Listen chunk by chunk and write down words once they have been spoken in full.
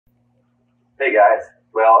Hey guys,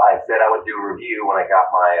 well, I said I would do a review when I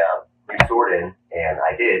got my new sword in, and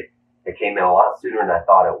I did. It came in a lot sooner than I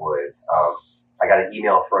thought it would. I got an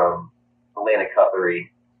email from Atlanta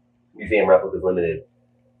Cutlery Museum Replicas Limited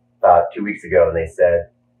about 2 weeks ago, and they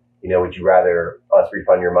said, you know, would you rather us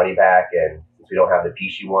refund your money back? And since we don't have the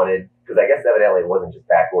piece you wanted, because I guess evidently it wasn't just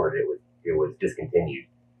back ordered, it was discontinued.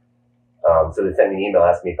 So they sent me an email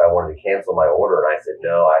asking me if I wanted to cancel my order, and I said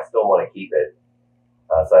no, I still want to keep it.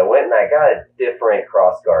 So I went and I got a different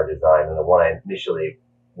crossguard design than the one I initially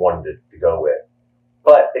wanted to go with.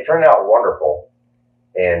 But it turned out wonderful.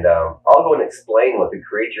 And I'll go and explain what the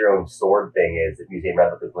create your own sword thing is at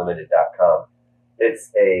museumreplicaslimited.com.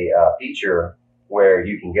 It's a feature where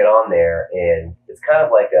you can get on there, and it's kind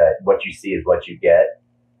of like what you see is what you get,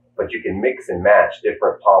 but you can mix and match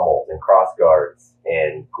different pommels and crossguards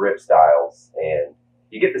and grip styles, and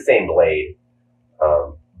you get the same blade,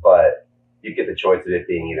 but you get the choice of it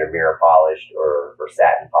being either mirror polished or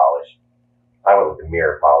satin polished. I went with the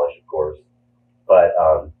mirror polish, of course. But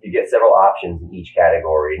you get several options in each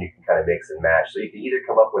category, and you can kind of mix and match. So you can either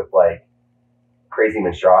come up with like crazy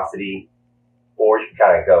monstrosity, or you can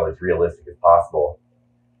kind of go as realistic as possible.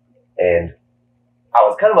 And I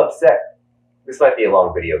was kind of upset. This might be a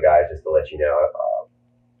long video, guys, just to let you know.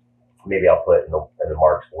 Maybe I'll put in the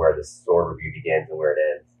marks where the sword review begins and where it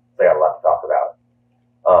ends. So I got a lot to talk about.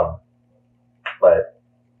 But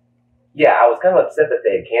yeah, I was kind of upset that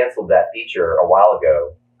they had canceled that feature a while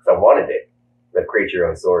ago because I wanted it, the Create Your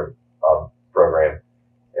Own Sword program.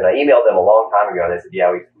 And I emailed them a long time ago, and they said,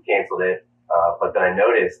 yeah, we canceled it. But then I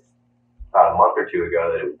noticed about a month or two ago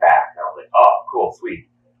that it was back. And I was like, oh, cool, sweet.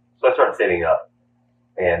 So I started saving up.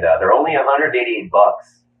 And they're only $188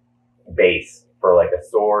 base for like a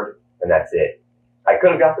sword, and that's it. I could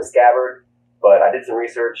have got the scabbard, but I did some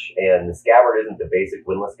research, and the scabbard isn't the basic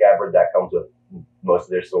windlass scabbard that comes with most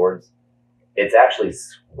of their swords. It's actually,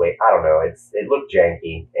 I don't know, it looked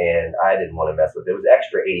janky, and I didn't want to mess with it. It was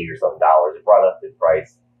extra $80 or something. It brought up the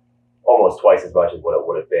price almost twice as much as what it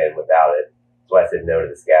would have been without it. So I said no to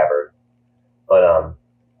the scabbard. But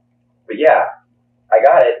yeah, I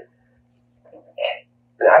got it.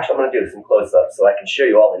 And actually, I'm going to do some close-ups so I can show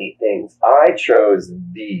you all the neat things. I chose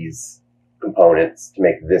these components to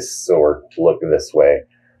make this sword to look this way.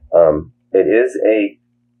 It is a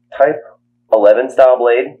Type 11 style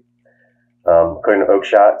blade, according to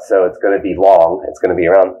Oakshot, so it's going to be long. It's going to be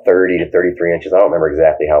around 30 to 33 inches. I don't remember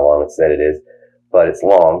exactly how long it said it is, but it's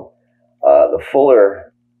long. The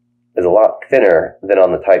fuller is a lot thinner than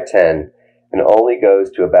on the Type 10, and it only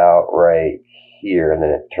goes to about right here, and then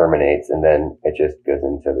it terminates, and then it just goes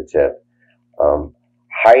into the tip.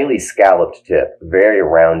 Highly scalloped tip, very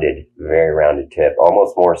rounded tip,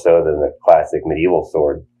 almost more so than the classic medieval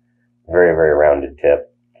sword. Very, very rounded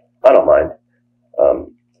tip. I don't mind.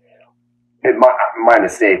 My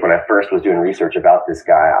mistake when I first was doing research about this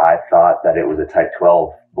guy, I thought that it was a Type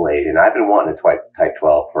 12 blade, and I've been wanting a Type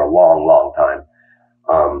 12 for a long, long time.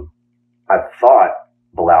 I thought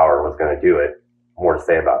Blauer was going to do it. More to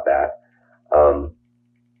say about that.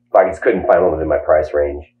 But I just couldn't find one within my price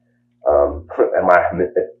range. And I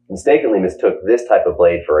mistakenly mistook this type of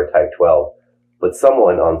blade for a Type 12, but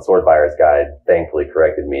someone on Sword Buyer's Guide thankfully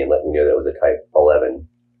corrected me and let me know that it was a Type 11,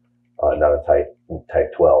 not a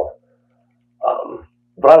Type 12.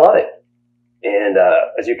 But I love it. And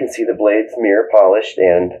as you can see, the blade's mirror polished,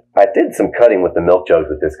 and I did some cutting with the milk jugs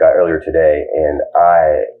with this guy earlier today, and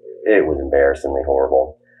it was embarrassingly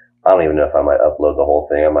horrible. I don't even know if I might upload the whole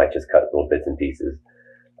thing. I might just cut little bits and pieces.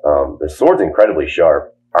 The sword's incredibly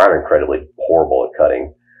sharp. I'm incredibly horrible at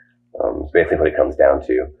cutting. It's basically what it comes down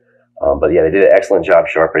to. But yeah, they did an excellent job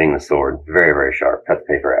sharpening the sword. Very, very sharp. Cut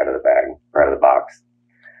the paper out of the bag, or out of the box.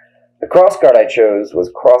 The crossguard I chose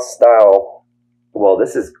was cross style. Well,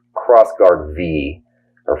 this is crossguard V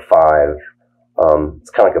or 5. It's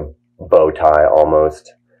kind of like a bow tie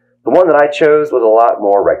almost. The one that I chose was a lot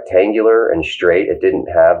more rectangular and straight. It didn't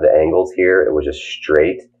have the angles here. It was just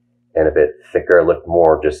straight and a bit thicker. It looked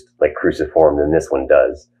more just like cruciform than this one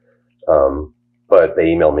does. But they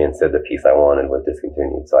emailed me and said the piece I wanted was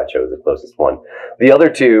discontinued, so I chose the closest one. The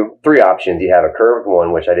other three options, you have a curved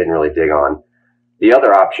one, which I didn't really dig on. The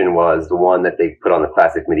other option was the one that they put on the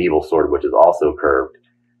classic medieval sword, which is also curved.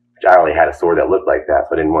 Which I already had a sword that looked like that,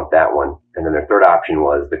 so I didn't want that one. And then their third option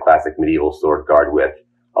was the classic medieval sword guard with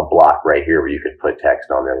a block right here where you could put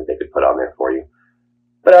text on there that they could put on there for you.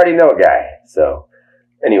 But I already know a guy, so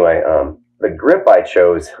anyway, the grip I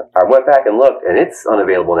chose, I went back and looked, and it's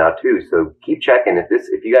unavailable now too. So keep checking if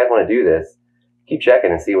you guys want to do this, keep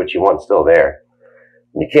checking and see what you want still there.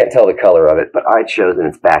 You can't tell the color of it, but I chose, and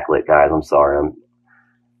it's backlit, guys. I'm sorry.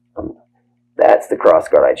 that's the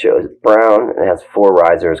crossguard I chose. It's brown and it has 4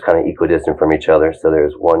 risers kind of equidistant from each other. So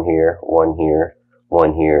there's one here, one here,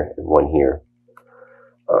 one here, and one here.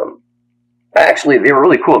 Actually, they were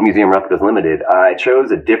really cool at Museum Replicas Limited. I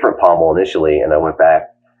chose a different pommel initially, and I went back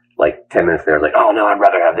like 10 minutes there. I was like, oh no, I'd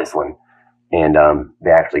rather have this one. And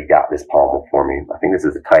they actually got this pommel for me. I think this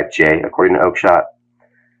is a Type J, according to Oakshot.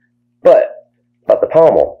 But about the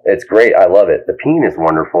pommel, it's great. I love it. The peen is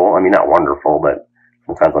wonderful. I mean, not wonderful, but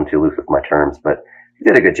sometimes I'm too loose with my terms. But he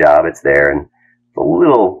did a good job. It's there, and a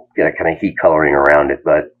little kind of heat coloring around it,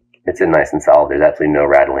 but it's in nice and solid. There's absolutely no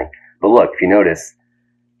rattling. But look, if you notice,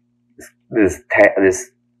 this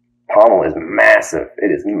pommel is massive.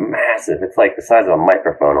 It is massive. It's like the size of a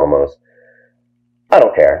microphone almost. I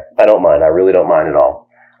don't care. I don't mind. I really don't mind at all.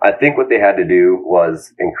 I think what they had to do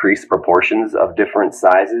was increase proportions of different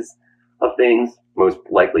sizes of things, most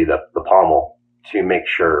likely the pommel, to make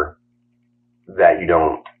sure that you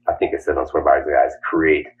don't, I think it said on Swim Buyers Guys,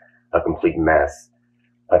 create a complete mess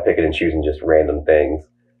by picking and choosing just random things.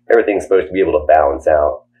 Everything's supposed to be able to balance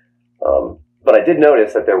out. But I did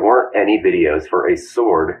notice that there weren't any videos for a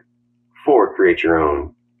sword for Create Your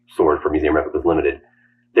Own Sword for Museum Replicas Limited.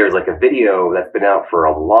 There's like a video that's been out for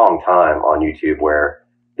a long time on YouTube where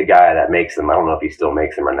the guy that makes them, I don't know if he still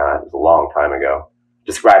makes them or not, it was a long time ago,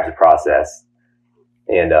 describes the process.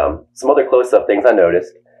 And some other close-up things I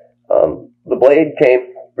noticed. The blade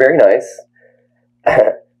came very nice.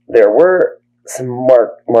 There were some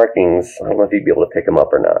markings. I don't know if you'd be able to pick them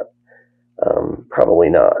up or not. Probably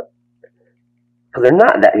not. Because they're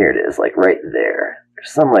not that, here it is, like right there.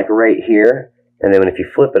 There's some like right here, and then if you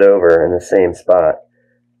flip it over in the same spot,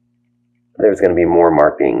 there's going to be more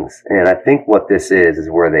markings. And I think what this is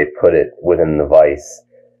where they put it within the vise,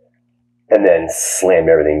 and then slammed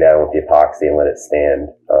everything down with the epoxy and let it stand.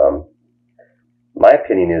 My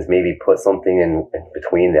opinion is maybe put something in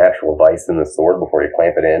between the actual vise and the sword before you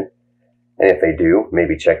clamp it in. And if they do,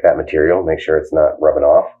 maybe check that material, make sure it's not rubbing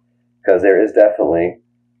off. Because there is definitely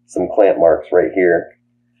some clamp marks right here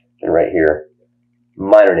and right here.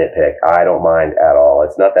 Minor nitpick. I don't mind at all.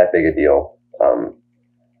 It's not that big a deal.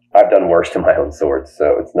 I've done worse to my own swords,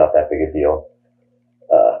 so it's not that big a deal.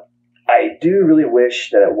 I do really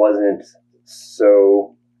wish that it wasn't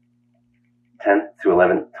so 10th to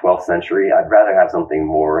 11th, 12th century. I'd rather have something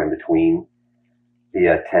more in between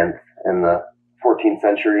the 10th and the 14th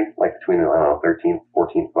century, like between the, I don't know, 13th,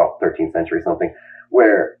 14th, 12th, 13th century, something,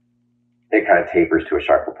 where it kind of tapers to a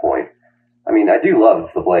sharper point. I mean, I do love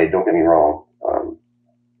the blade, don't get me wrong,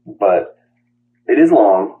 but it is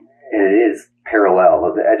long, and it is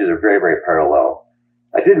parallel. The edges are very, very parallel.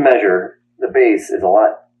 I did measure, the base is a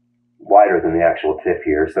lot wider than the actual tip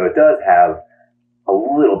here, so it does have a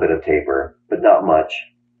little bit of taper, but not much.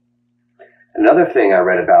 Another thing I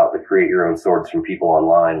read about the Create Your Own Swords from people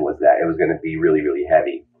online was that it was going to be really, really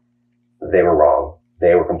heavy. They were wrong.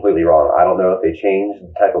 They were completely wrong. I don't know if they changed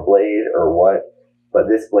the type of blade or what, but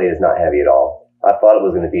this blade is not heavy at all. I thought it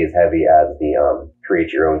was going to be as heavy as the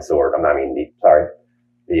Create Your Own Sword.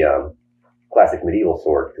 The classic medieval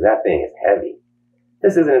sword, because that thing is heavy.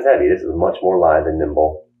 This isn't as heavy. This is much more lithe and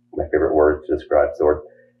nimble. My favorite word to describe sword.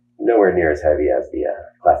 Nowhere near as heavy as the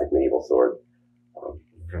classic medieval sword.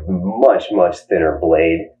 Much, much thinner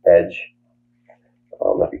blade edge. I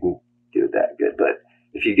don't know if you can do it that good, but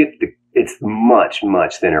if you get it's much,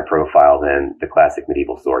 much thinner profile than the classic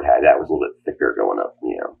medieval sword had. That was a little bit thicker going up,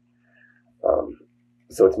 you know.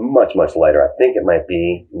 So it's much, much lighter. I think it might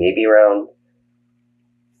be maybe around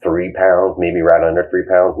 3 pounds, maybe right under 3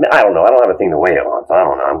 pounds. I don't know. I don't have a thing to weigh it on, so I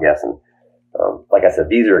don't know. I'm guessing. Like I said,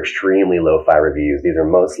 these are extremely lo-fi reviews. These are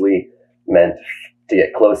mostly meant to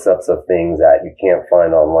get close-ups of things that you can't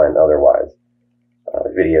find online otherwise,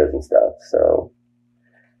 videos and stuff. So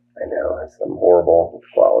I know it's some horrible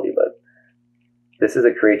quality, but this is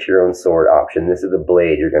a Create Your Own Sword option. This is the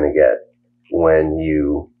blade you're going to get when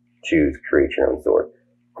you choose Create Your Own Sword.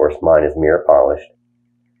 Of course, mine is mirror polished.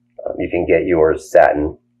 You can get yours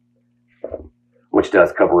satin, which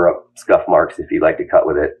does cover up scuff marks if you like to cut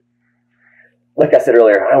with it. Like I said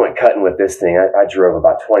earlier, I went cutting with this thing. I drove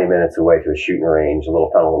about 20 minutes away to a shooting range, found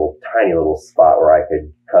a little tiny little spot where I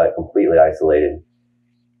could cut completely isolated.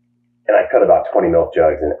 And I cut about 20 milk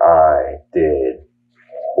jugs, and I did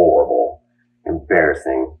horrible,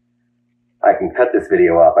 embarrassing. I can cut this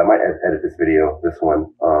video up. I might edit this video, this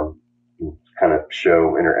one, kind of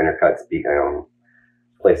show intercut speak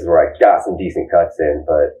places where I got some decent cuts in,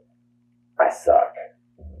 but I suck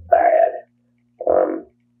bad.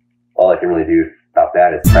 All I can really do about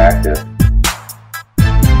that is practice.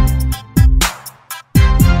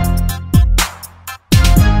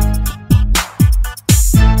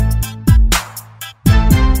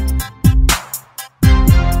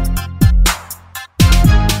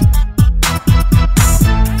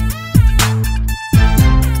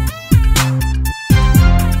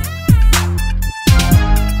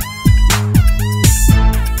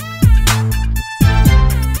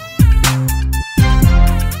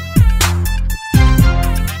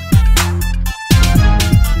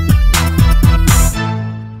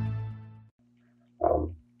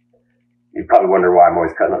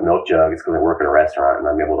 cutting up milk jugs because I work in a restaurant and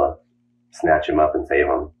I'm able to snatch them up and save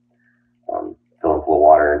them, fill them full of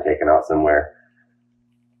water and take them out somewhere.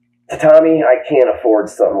 Tatami, I can't afford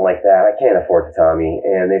something like that. I can't afford tatami.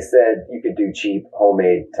 And they said you could do cheap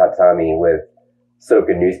homemade tatami with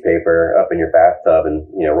soaking newspaper up in your bathtub and,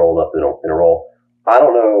 you know, rolled up in a roll. I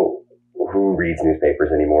don't know who reads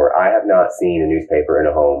newspapers anymore. I have not seen a newspaper in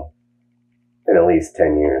a home in at least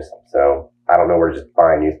 10 years. So I don't know where to just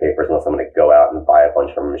buy newspapers unless I'm going to go out and buy a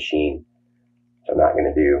bunch from a machine, which I'm not going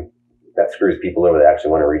to do. That screws people over that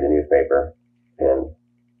actually want to read the newspaper. And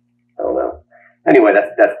I don't know. Anyway,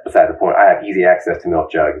 that's beside the point. I have easy access to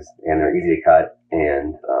milk jugs, and they're easy to cut,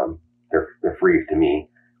 and they're free to me,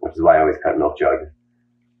 which is why I always cut milk jugs.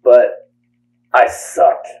 But I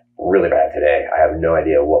sucked really bad today. I have no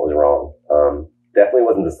idea what was wrong. Definitely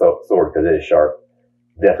wasn't the sword because it is sharp.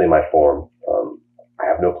 Definitely my form. I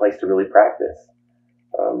have no place to really practice.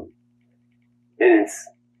 And it's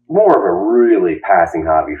more of a really passing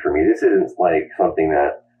hobby for me. This isn't like something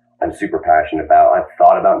that I'm super passionate about. I've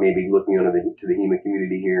thought about maybe looking into the HEMA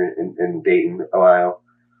community here in Dayton, Ohio.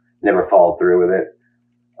 Never followed through with it.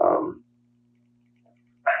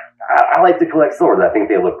 I like to collect swords. I think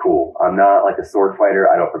they look cool. I'm not like a sword fighter.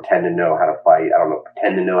 I don't pretend to know how to fight. I don't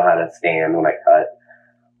pretend to know how to stand when I cut.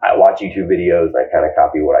 I watch YouTube videos and I kind of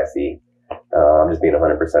copy what I see. I'm just being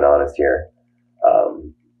 100% honest here.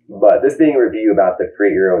 But this being a review about the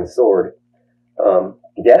create your own sword,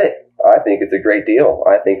 get it. I think it's a great deal.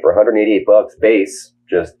 I think for $188 base,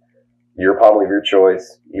 just your pommel of your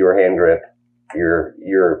choice, your hand grip,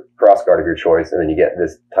 your crossguard of your choice, and then you get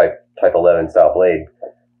this type 11 style blade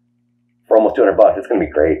for almost $200. It's going to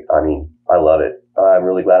be great. I mean, I love it. I'm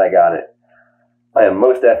really glad I got it. I am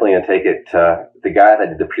most definitely going to take it to the guy that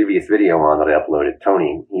did the previous video on that I uploaded,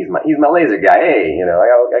 Tony. He's my laser guy. Hey, you know, I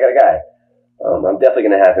got a guy. I'm definitely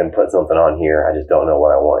going to have him put something on here. I just don't know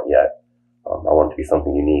what I want yet. I want it to be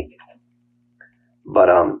something unique. But,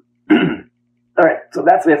 all right. So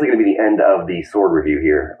that's basically going to be the end of the sword review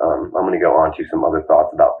here. I'm going to go on to some other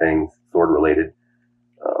thoughts about things sword related.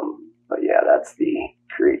 But yeah, that's the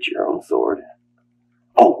create your own sword.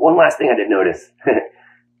 Oh, one last thing I did notice.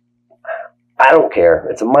 I don't care.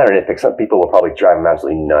 It's a minor nitpick. Some people will probably drive them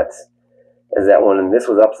absolutely nuts. Is that when this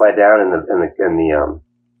was upside down in the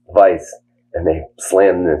vise, and they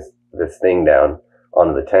slammed this thing down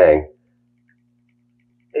onto the tang.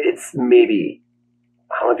 It's maybe,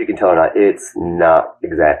 I don't know if you can tell or not. It's not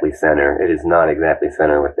exactly center. It is not exactly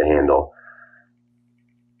center with the handle.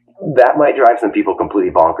 That might drive some people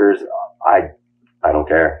completely bonkers. I don't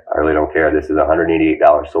care. I really don't care. This is a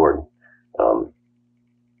 $188 sword.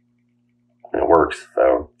 And it works,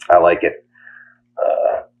 so I like it.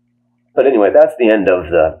 But anyway, that's the end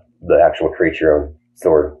of the actual create your own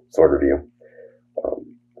sword review.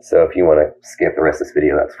 So if you want to skip the rest of this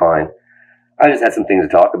video, that's fine. I just had some things to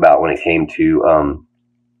talk about when it came to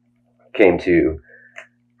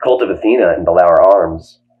Cult of Athena and Belauer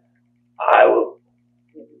Arms.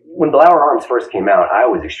 When Belauer Arms first came out, I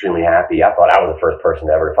was extremely happy. I thought I was the first person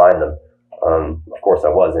to ever find them. Of course I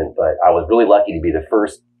wasn't, but I was really lucky to be the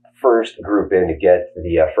first group in to get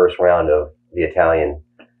the first round of the Italian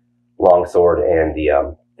longsword and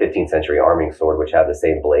the 15th century arming sword, which have the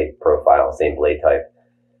same blade profile, same blade type.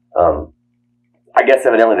 I guess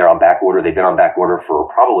evidently they're on back order. They've been on back order for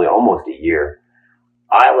probably almost a year.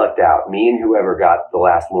 I lucked out. Me and whoever got the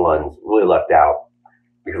last ones really lucked out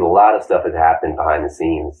because a lot of stuff has happened behind the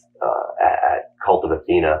scenes at Cult of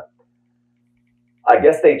Athena. I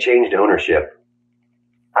guess they changed ownership.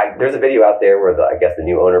 There's a video out there where I guess the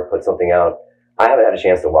new owner put something out. I haven't had a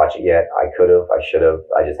chance to watch it yet. I could have, I should have,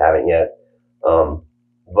 I just haven't yet.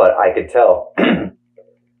 But I could tell,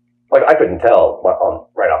 like I couldn't tell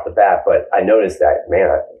right off the bat, but I noticed that, man,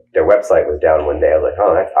 their website was down one day. I was like,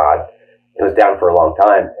 oh, that's odd. It was down for a long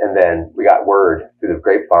time. And then we got word through the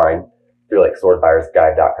grapevine, through like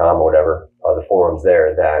swordbuyersguide.com or whatever, the forums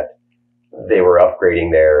there, that they were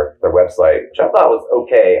upgrading their website, which I thought was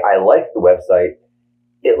okay. I liked the website.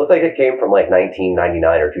 It looked like it came from like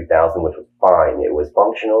 1999 or 2000, which was fine. It was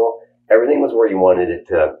functional. Everything was where you wanted it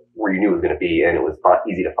to, where you knew it was going to be, and it was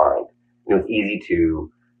easy to find. And it was easy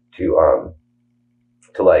to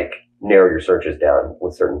like narrow your searches down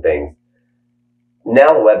with certain things.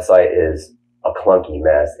 Now the website is a clunky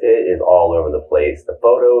mess. It is all over the place. The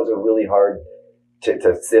photos are really hard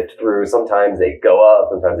to sift through. Sometimes they go up,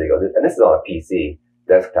 sometimes they go, and this is on a PC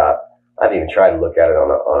desktop. I haven't even tried to look at it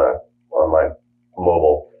on my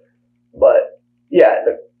mobile, but yeah,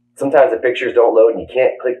 sometimes the pictures don't load and you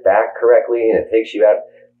can't click back correctly and it takes you out.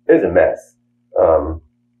 It's a mess.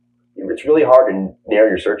 It's really hard to narrow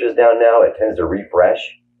your searches down now. It tends to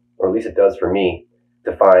refresh, or at least it does for me.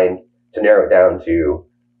 to narrow it down to,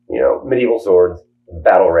 medieval swords,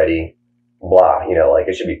 battle ready, blah, like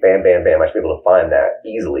it should be bam, bam, bam. I should be able to find that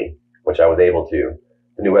easily, which I was able to.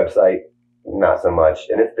 The new website, not so much.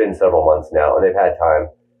 And it's been several months now, and they've had time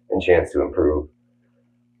and chance to improve.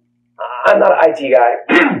 I'm not an IT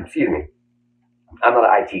guy. Excuse me. I'm not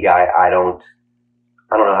an IT guy. I don't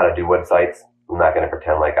know how to do websites. I'm not going to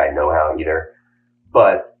pretend like I know how either.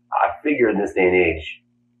 But I figure in this day and age,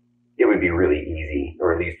 it would be really easy,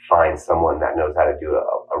 or at least find someone that knows how to do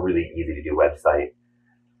a really easy to do website.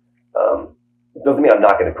 Doesn't mean I'm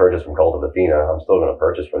not going to purchase from Cult of Athena. I'm still going to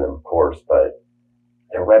purchase from them, of course, but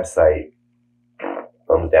their website,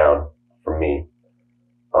 thumbs down from me.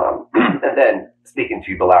 And then speaking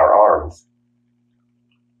to Blurry Arms,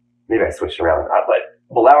 maybe I switched around, but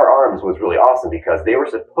Blurry Arms was really awesome because they were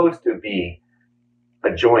supposed to be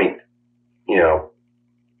a joint,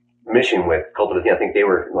 mission with Cult of Athena. I think they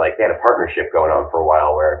had a partnership going on for a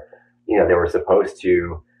while where, they were supposed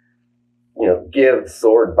to, give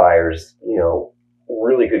sword buyers,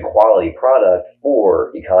 really good quality product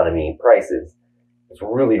for economy prices. It's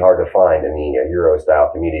really hard to find in the Euro style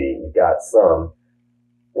community. You've got some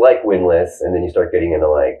like WINDLASS, and then you start getting into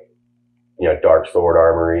Dark Sword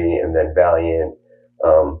Armory, and then Valiant,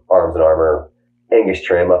 Arms and Armor, Angus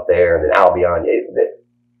Trim up there, and then Albion.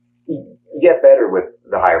 You get better with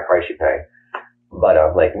the higher price you pay.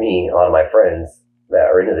 But like me, a lot of my friends that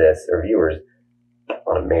are into this are viewers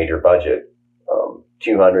on a major budget.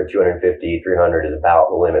 200, 250, 300 is about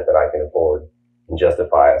the limit that I can afford and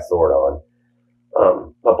justify a sword on.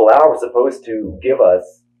 But Blurry was supposed to give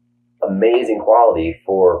us amazing quality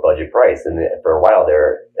for budget price, and for a while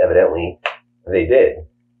there, evidently, they did.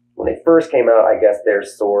 When they first came out, I guess their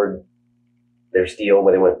steel,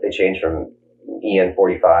 when they changed from EN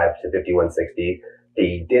 45 to 5160,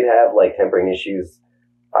 they did have tempering issues.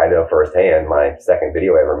 I know firsthand. My second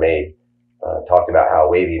video I ever made talked about how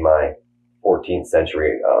wavy my 14th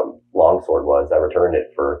century longsword was. I returned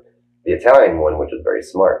it for the Italian one, which was very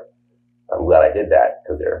smart. I'm glad I did that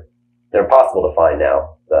because they're impossible to find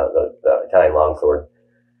now, the Italian longsword.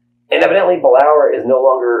 And evidently, Blurry is no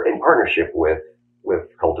longer in partnership with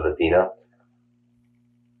Cult of Athena.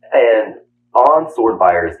 And on Sword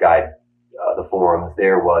Buyer's Guide, the forums,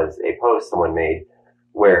 there was a post someone made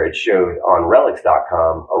where it showed on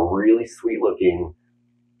relics.com a really sweet looking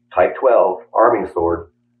Type 12 arming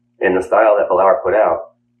sword in the style that Blurry put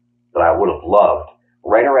out that I would have loved.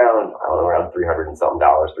 Right around, around $300 and something,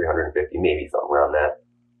 $350, maybe something around that.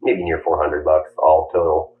 Maybe near $400 all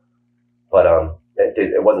total. But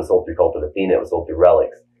it wasn't sold through Cult of Athena, it was sold through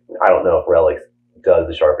Relics. I don't know if Relics does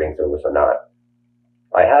the sharpening service or not.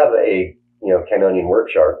 I have a Canonian work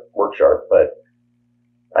sharp, but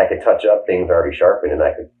I could touch up things already sharpened, and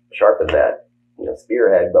I could sharpen that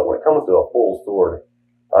spearhead. But when it comes to a full sword,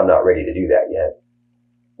 I'm not ready to do that yet.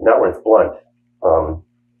 Not when it's blunt.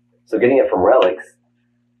 So getting it from Relics,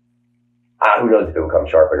 who knows if it will come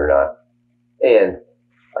sharpened or not. And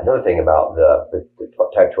another thing about the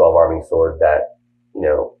Type 12 arming sword that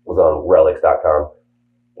was on relics.com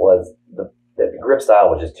was the grip style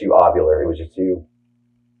was just too ovular. It was just too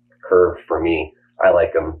curved for me. I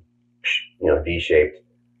like them, V-shaped,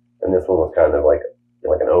 and this one was kind of like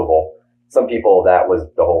an oval. Some people, that was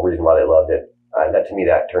the whole reason why they loved it. That to me,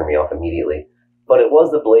 that turned me off immediately. But it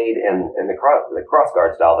was the blade and the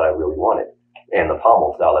crossguard style that I really wanted, and the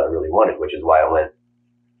pommel style that I really wanted, which is why I went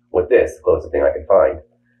with this, the closest thing I could find.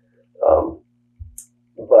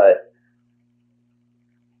 But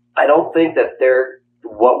I don't think that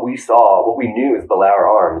what we knew as Blurry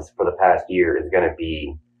Arms for the past year is going to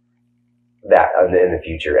be that in the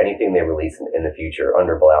future. Anything they release in the future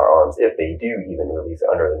under Blurry Arms, if they do even release it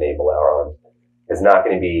under the name Blurry Arms, is not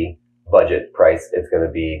going to be budget price. It's going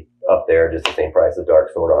to be up there, just the same price as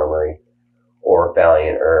Dark Sword Armory or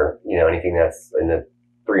Valiant, or anything that's in the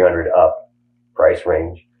 300 up price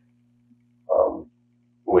range,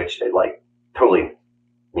 which totally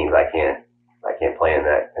means I can't play in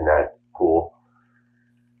that pool.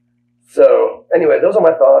 So anyway, those are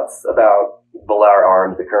my thoughts about Blurry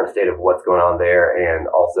Arms, the current state of what's going on there, and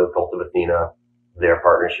also Cult of Athena, their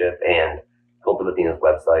partnership, and Cult of Athena's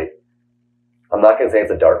website. I'm not going to say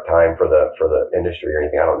it's a dark time for the industry or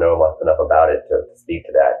anything. I don't know enough about it to speak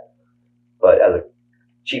to that. But as a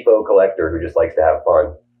cheapo collector who just likes to have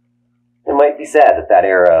fun, it might be sad that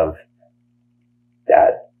era of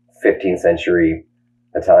that 15th century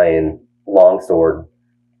Italian longsword,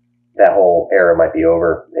 that whole era might be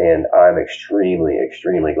over. And I'm extremely,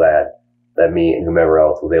 extremely glad that me and whomever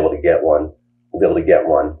else was able to get one.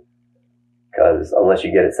 Because unless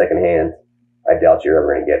you get it secondhand, I doubt you're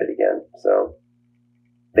ever going to get it again. So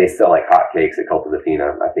they sell like hotcakes at Culpa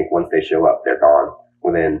Zapina. I think once they show up, they're gone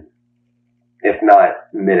within, if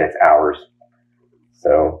not minutes, hours.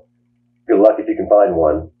 So good luck if you can find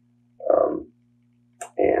one.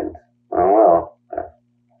 And oh well,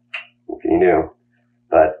 what can you do?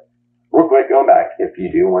 But real quick, going back, if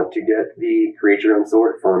you do want to get the Create Your Own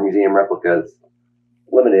Sword for Museum Replicas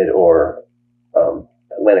Limited or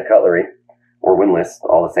Atlanta Cutlery or Windlass,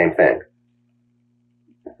 all the same thing.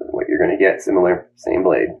 This is what you're going to get, similar, same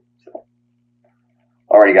blade. So.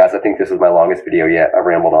 Alrighty guys, I think this was my longest video yet. I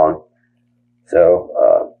rambled on.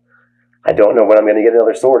 So I don't know when I'm going to get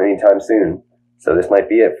another sword anytime soon. So this might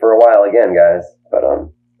be it for a while again, guys. But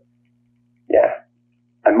yeah.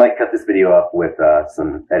 I might cut this video up with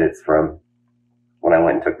some edits from when I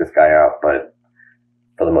went and took this guy out, but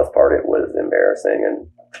for the most part it was embarrassing, and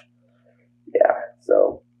yeah,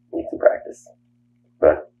 so need some practice.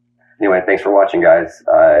 But anyway, thanks for watching, guys.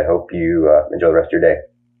 I hope you enjoy the rest of your day.